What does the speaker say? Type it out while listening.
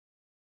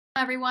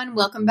Everyone,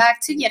 welcome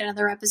back to yet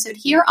another episode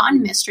here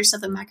on Mistress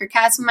of the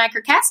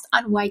Microcast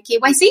on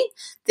YKYC.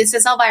 This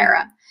is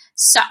Elvira.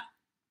 So,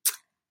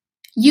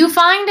 you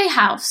find a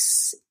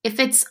house. It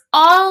fits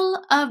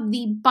all of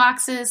the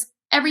boxes,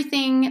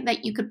 everything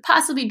that you could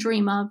possibly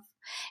dream of.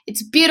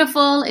 It's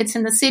beautiful. It's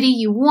in the city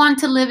you want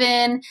to live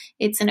in.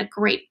 It's in a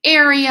great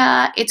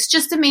area. It's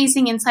just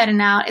amazing inside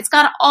and out. It's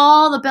got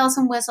all the bells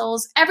and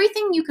whistles.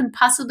 Everything you can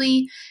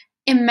possibly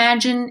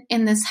imagine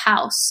in this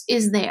house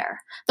is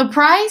there. The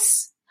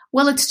price?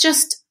 Well, it's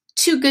just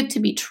too good to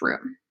be true.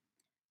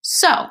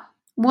 So,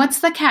 what's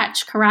the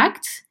catch,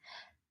 correct?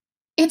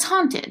 It's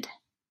haunted.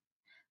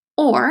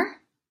 Or,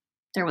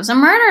 there was a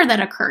murder that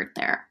occurred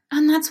there,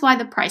 and that's why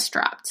the price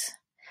dropped.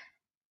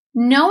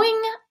 Knowing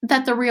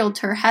that the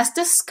realtor has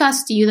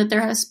discussed to you that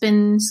there has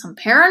been some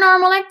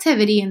paranormal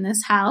activity in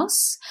this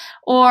house,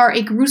 or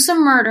a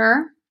gruesome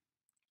murder,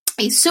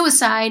 a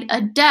suicide,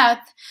 a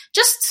death,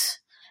 just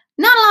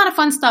not a lot of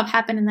fun stuff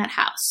happened in that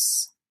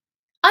house.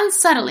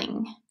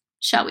 Unsettling,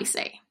 shall we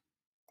say.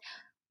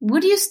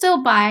 Would you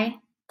still buy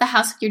the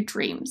house of your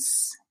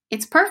dreams?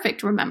 It's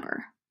perfect,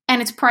 remember,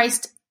 and it's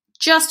priced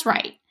just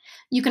right.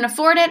 You can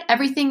afford it,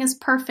 everything is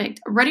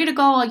perfect, ready to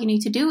go, all you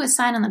need to do is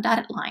sign on the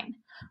dotted line.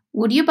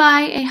 Would you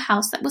buy a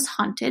house that was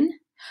haunted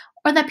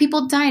or that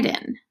people died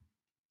in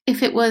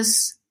if it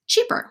was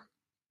cheaper?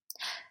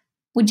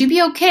 Would you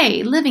be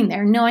okay living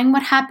there knowing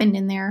what happened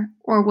in there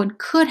or what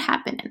could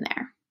happen in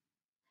there?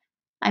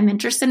 I'm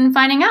interested in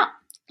finding out.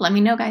 Let me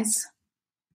know, guys.